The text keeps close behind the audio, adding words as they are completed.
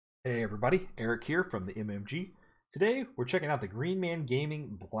Hey everybody, Eric here from the MMG. Today we're checking out the Green Man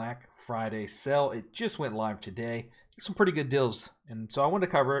Gaming Black Friday sale. It just went live today. Some pretty good deals, and so I wanted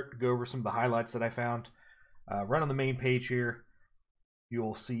to cover it, go over some of the highlights that I found. Right on the main page here,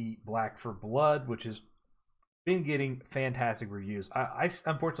 you'll see Black for Blood, which has been getting fantastic reviews. I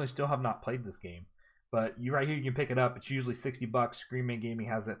unfortunately still have not played this game, but right here you can pick it up. It's usually 60 bucks. Green Man Gaming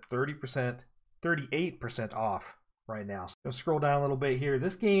has it 30%, 38% off right now. So I'll scroll down a little bit here.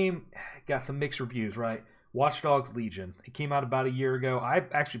 This game got some mixed reviews, right? Watch Dogs Legion. It came out about a year ago. I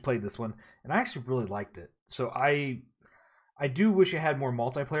actually played this one, and I actually really liked it. So I do wish it had more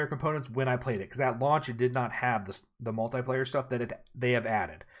multiplayer components when I played it, because at launch it did not have the multiplayer stuff that they have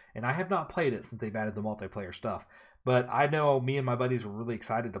added. And I have not played it since they've added the multiplayer stuff. But I know me and my buddies were really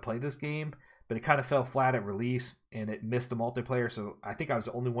excited to play this game, but it kind of fell flat at release, and it missed the multiplayer, so I think I was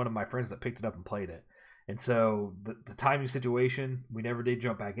the only one of my friends that picked it up and played it. And so the timing situation, we never did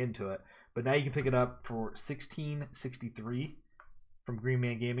jump back into it. But now you can pick it up for $16.63 from Green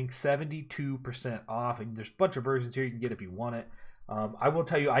Man Gaming, 72% off. And there's a bunch of versions here you can get if you want it. I will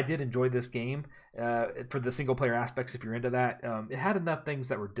tell you, I did enjoy this game for the single player aspects. If you're into that, it had enough things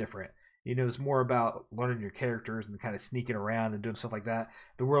that were different. You know, it's more about learning your characters and kind of sneaking around and doing stuff like that.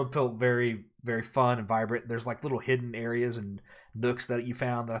 The world felt very, very fun and vibrant. There's like little hidden areas and nooks that you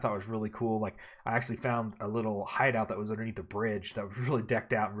found that I thought was really cool. Like I actually found a little hideout that was underneath the bridge that was really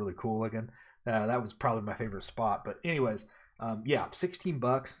decked out and really cool looking. That was probably my favorite spot. But anyways, yeah, 16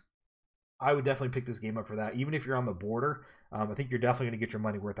 bucks. I would definitely pick this game up for that. Even if you're on the border, I think you're definitely going to get your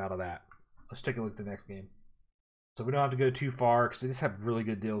money worth out of that. Let's take a look at the next game. So we don't have to go too far because they just have really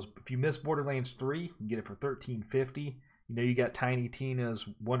good deals. If you miss Borderlands 3, you can get it for $13.50. You know you got Tiny Tina's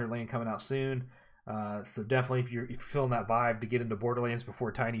Wonderland coming out soon. So definitely if you're feeling that vibe to get into Borderlands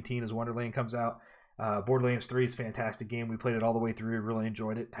before Tiny Tina's Wonderland comes out, Borderlands 3 is a fantastic game. We played it all the way through. Really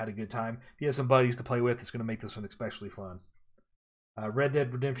enjoyed it. Had a good time. If you have some buddies to play with, it's going to make this one especially fun. Red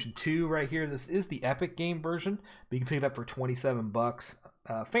Dead Redemption 2 right here. This is the Epic game version, but you can pick it up for 27 bucks.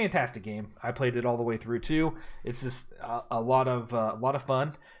 Fantastic game. I played it all the way through too. It's just a lot of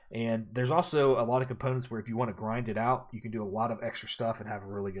fun, and there's also a lot of components where if you want to grind it out, you can do a lot of extra stuff and have a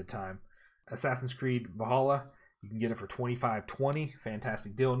really good time. Assassin's Creed Valhalla, you can get it for $25.20.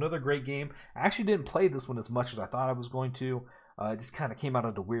 Fantastic deal. Another great game. I actually didn't play this one as much as I thought I was going to. It just kind of came out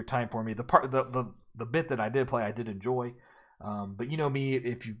at a weird time for me. The bit that I did play, I did enjoy. But you know me,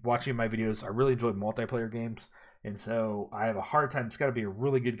 if you're watching my videos, I really enjoy multiplayer games, and so I have a hard time. It's got to be a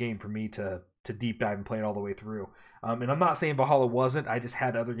really good game for me to deep dive and play it all the way through. And I'm not saying Valhalla wasn't. I just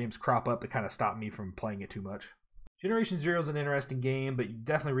had other games crop up that kind of stopped me from playing it too much. Generation Zero is an interesting game, but you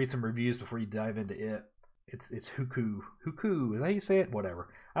definitely read some reviews before you dive into it. It's Huku. Is that how you say it? Whatever.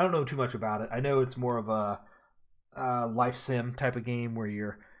 I don't know too much about it. I know it's more of a life sim type of game where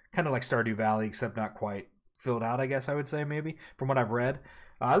you're kind of like Stardew Valley, except not quite filled out, I guess I would say, maybe, from what I've read.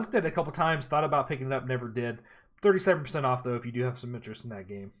 I looked at it a couple times, thought about picking it up, never did. 37% off, though, if you do have some interest in that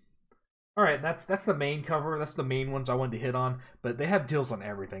game. All right, that's the main cover. That's the main ones I wanted to hit on, but they have deals on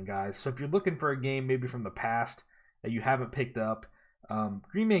everything, guys. So if you're looking for a game maybe from the past that you haven't picked up,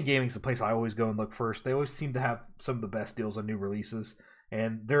 Green Man Gaming is the place I always go and look first. They always seem to have some of the best deals on new releases,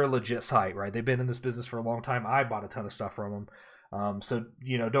 and they're a legit site, right? They've been in this business for a long time. I bought a ton of stuff from them. So,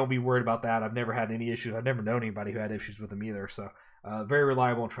 you know, don't be worried about that. I've never had any issues. I've never known anybody who had issues with them either. So, very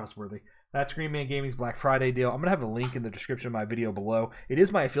reliable and trustworthy. That's Green Man Gaming's Black Friday deal. I'm going to have a link in the description of my video below. It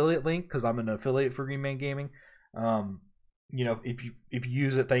is my affiliate link because I'm an affiliate for Green Man Gaming. You know, if you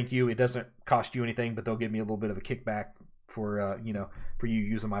use it, thank you. It doesn't cost you anything, but they'll give me a little bit of a kickback for, you know, for you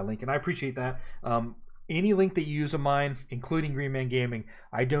using my link. And I appreciate that. Any link that you use of mine, including Green Man Gaming,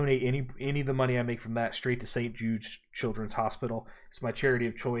 I donate any of the money I make from that straight to St. Jude's Children's Hospital. It's my charity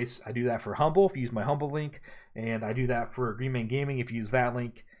of choice. I do that for Humble if you use my Humble link, and I do that for Green Man Gaming if you use that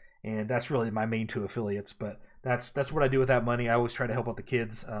link. And that's really my main two affiliates. But that's what I do with that money. I always try to help out the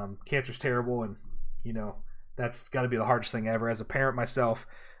kids. Cancer's terrible, and you know that's got to be the hardest thing ever. As a parent myself,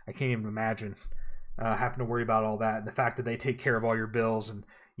 I can't even imagine having to worry about all that. And the fact that they take care of all your bills and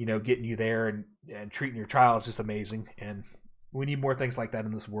you know, getting you there and treating your child is just amazing. And we need more things like that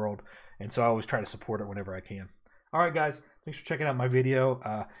in this world. And so I always try to support it whenever I can. All right, guys. Thanks for checking out my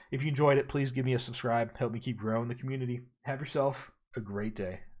video. If you enjoyed it, please give me a subscribe. Help me keep growing the community. Have yourself a great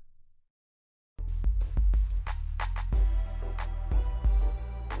day.